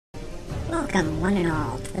Welcome, one and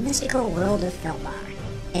all, to the mystical world of TheBards.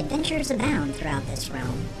 Adventures abound throughout this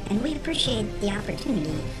realm, and we appreciate the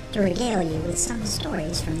opportunity to regale you with some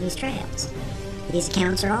stories from these trails. These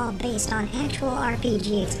accounts are all based on actual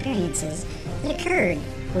RPG experiences that occurred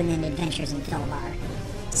within Adventures in TheBards.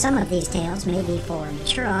 Some of these tales may be for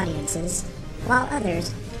mature audiences, while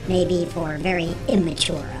others may be for very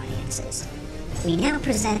immature audiences. We now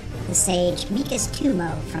present the sage Mikas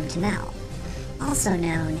Tumo from Tamel, also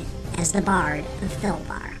known as the Bard of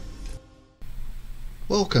TheBards.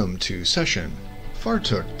 Welcome to session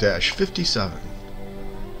Fartook-57.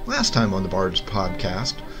 Last time on the Bards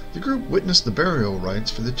podcast, the group witnessed the burial rites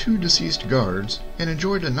for the two deceased guards and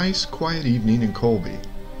enjoyed a nice, quiet evening in Colby.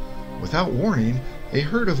 Without warning, a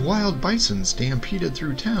herd of wild bison stampeded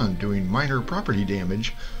through town doing minor property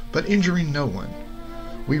damage, but injuring no one.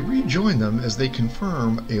 We rejoin them as they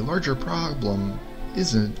confirm a larger problem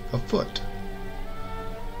isn't afoot.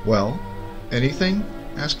 "Well, anything?"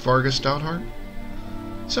 asked Vargas Stoutheart.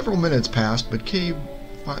 Several minutes passed, but Cabe,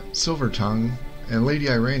 Silvertongue, and Lady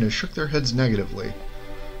Irena shook their heads negatively.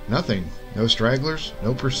 "Nothing. No stragglers,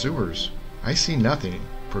 no pursuers. I see nothing,"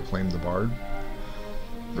 proclaimed the bard.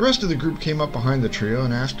 The rest of the group came up behind the trio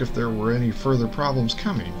and asked if there were any further problems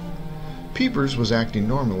coming. Peepers was acting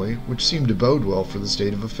normally, which seemed to bode well for the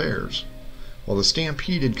state of affairs. While the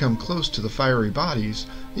stampede had come close to the fiery bodies,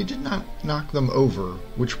 they did not knock them over,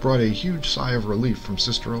 which brought a huge sigh of relief from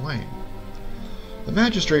Sister Elaine. The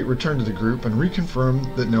magistrate returned to the group and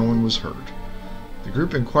reconfirmed that no one was hurt. The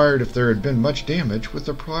group inquired if there had been much damage, with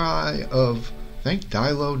the reply of, "Thank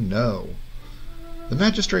Dilo, no." The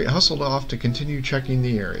magistrate hustled off to continue checking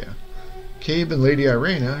the area. Cabe and Lady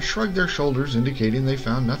Irena shrugged their shoulders, indicating they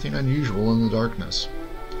found nothing unusual in the darkness.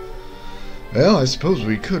 "Well, I suppose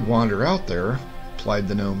we could wander out there," replied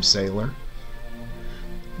the gnome sailor.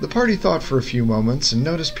 The party thought for a few moments and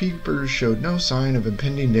noticed Peepers showed no sign of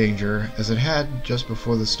impending danger as it had just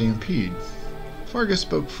before the stampede. Vargas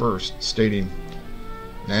spoke first, stating,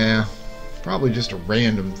 "Nah, probably just a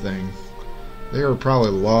random thing. They were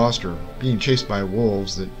probably lost or being chased by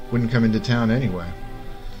wolves that wouldn't come into town anyway.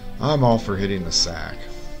 I'm all for hitting the sack."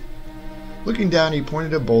 Looking down, he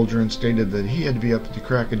pointed at Bolger and stated that he had to be up at the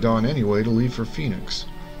crack of dawn anyway to leave for Phoenix.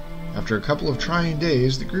 After a couple of trying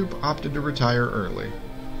days, the group opted to retire early.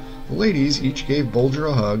 The ladies each gave Bolger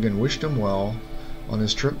a hug and wished him well on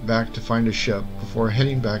his trip back to find a ship before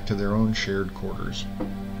heading back to their own shared quarters.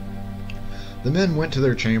 The men went to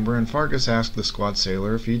their chamber, and Vargas asked the squat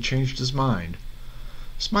sailor if he had changed his mind.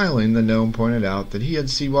 Smiling, the gnome pointed out that he had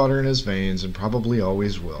seawater in his veins and probably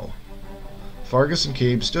always will. Vargas and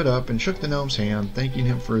Cabe stood up and shook the gnome's hand, thanking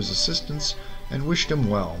him for his assistance and wished him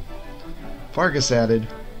well. Vargas added,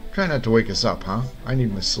 "Try not to wake us up, huh? I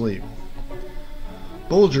need my sleep."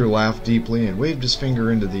 Bolger laughed deeply and waved his finger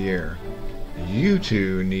into the air. "You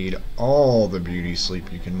two need all the beauty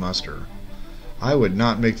sleep you can muster. I would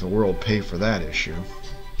not make the world pay for that issue."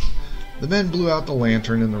 The men blew out the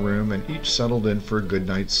lantern in the room and each settled in for a good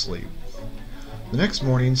night's sleep. The next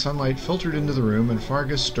morning, sunlight filtered into the room and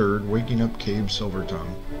Vargas stirred, waking up Cabe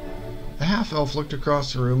Silvertongue. The half-elf looked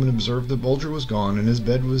across the room and observed that Bolger was gone and his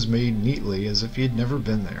bed was made neatly as if he had never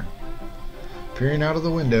been there. Peering out of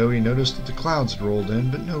the window, he noticed that the clouds had rolled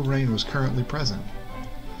in, but no rain was currently present.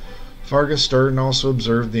 Vargas stirred and also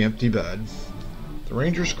observed the empty bed. The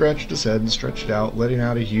ranger scratched his head and stretched out, letting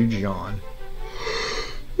out a huge yawn.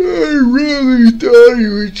 "I really thought he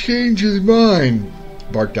would change his mind,"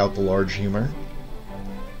 barked out the large humor.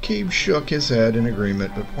 Cabe shook his head in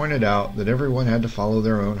agreement, but pointed out that everyone had to follow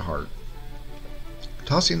their own heart.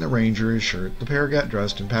 Tossing the ranger his shirt, the pair got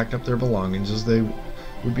dressed and packed up their belongings as they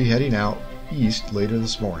would be heading out east later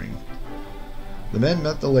this morning. The men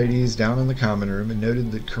met the ladies down in the common room and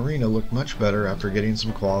noted that Karina looked much better after getting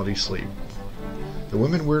some quality sleep. The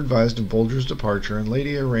women were advised of Bolger's departure, and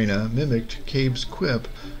Lady Irena mimicked Cabe's quip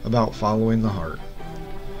about following the heart.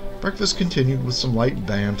 Breakfast continued with some light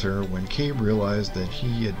banter when Cabe realized that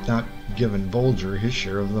he had not given Bolger his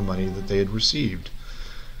share of the money that they had received.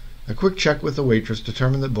 A quick check with the waitress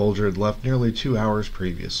determined that Bolger had left nearly 2 hours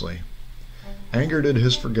previously. Angered at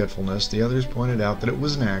his forgetfulness, the others pointed out that it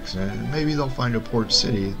was an accident, and maybe they'll find a port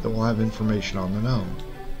city that will have information on the gnome.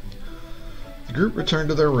 The group returned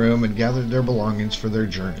to their room and gathered their belongings for their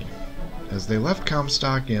journey. As they left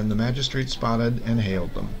Comstock Inn, the magistrate spotted and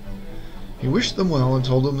hailed them. He wished them well and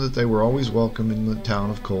told them that they were always welcome in the town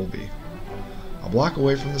of Colby. A block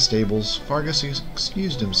away from the stables, Vargas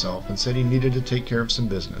excused himself and said he needed to take care of some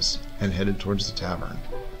business, and headed towards the tavern.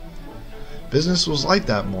 Business was light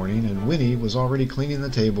that morning, and Winnie was already cleaning the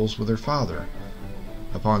tables with her father.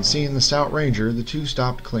 Upon seeing the stout ranger, the two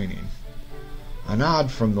stopped cleaning. A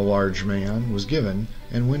nod from the large man was given,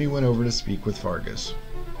 and Winnie went over to speak with Fargus.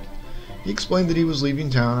 He explained that he was leaving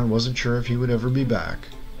town and wasn't sure if he would ever be back.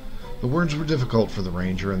 The words were difficult for the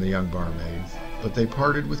ranger and the young barmaid, but they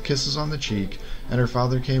parted with kisses on the cheek, and her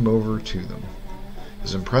father came over to them.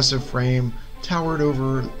 His impressive frame towered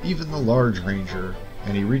over even the large ranger,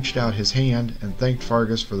 and he reached out his hand and thanked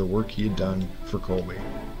Fargus for the work he had done for Colby.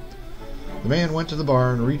 The man went to the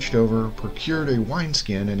bar and reached over, procured a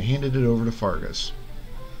wineskin, and handed it over to Fargus.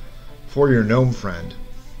 "For your gnome friend.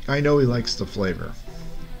 I know he likes the flavor."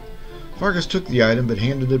 Fargus took the item but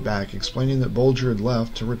handed it back, explaining that Bolger had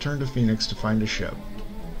left to return to Phoenix to find a ship.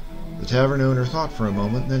 The tavern owner thought for a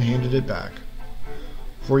moment, then handed it back.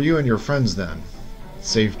 "For you and your friends, then.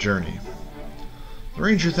 Safe journey." The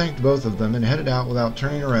ranger thanked both of them and headed out without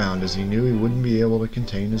turning around, as he knew he wouldn't be able to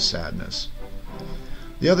contain his sadness.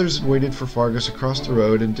 The others had waited for Fargus across the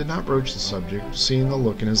road and did not broach the subject, seeing the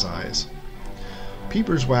look in his eyes.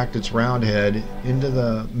 Peepers whacked its round head into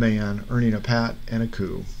the man, earning a pat and a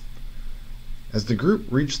coo. As the group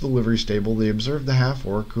reached the livery stable, they observed the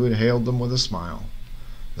half-orc, who had hailed them with a smile.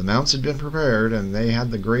 The mounts had been prepared, and they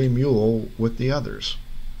had the gray mule with the others.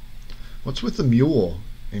 "What's with the mule?"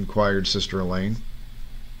 inquired Sister Elaine.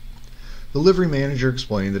 The livery manager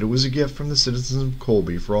explained that it was a gift from the citizens of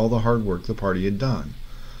Colby for all the hard work the party had done.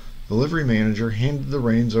 The livery manager handed the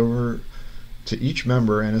reins over to each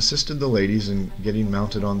member and assisted the ladies in getting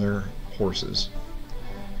mounted on their horses.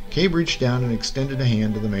 Cabe reached down and extended a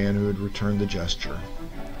hand to the man who had returned the gesture.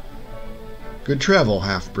 "Good travel,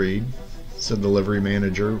 half-breed," said the livery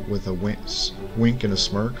manager with a wink and a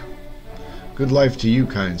smirk. "Good life to you,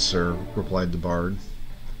 kind sir," replied the bard.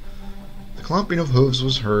 The clomping of hooves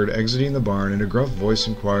was heard exiting the barn, and a gruff voice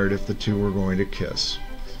inquired if the two were going to kiss.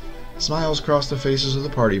 Smiles crossed the faces of the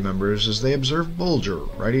party members as they observed Bolger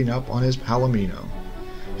riding up on his palomino.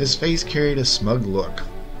 His face carried a smug look.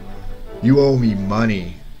 "You owe me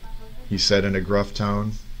money," he said in a gruff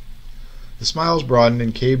tone. The smiles broadened,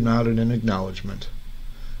 and Cabe nodded in acknowledgement.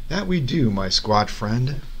 "That we do, my squat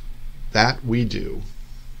friend. That we do."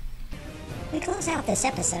 We close out this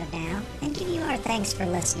episode now and give you our thanks for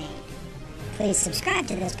listening. Please subscribe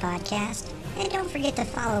to this podcast, and don't forget to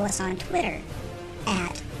follow us on Twitter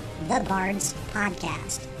at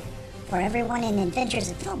TheBardsPodcast. For everyone in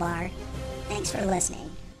Adventures of Philbar, thanks for listening.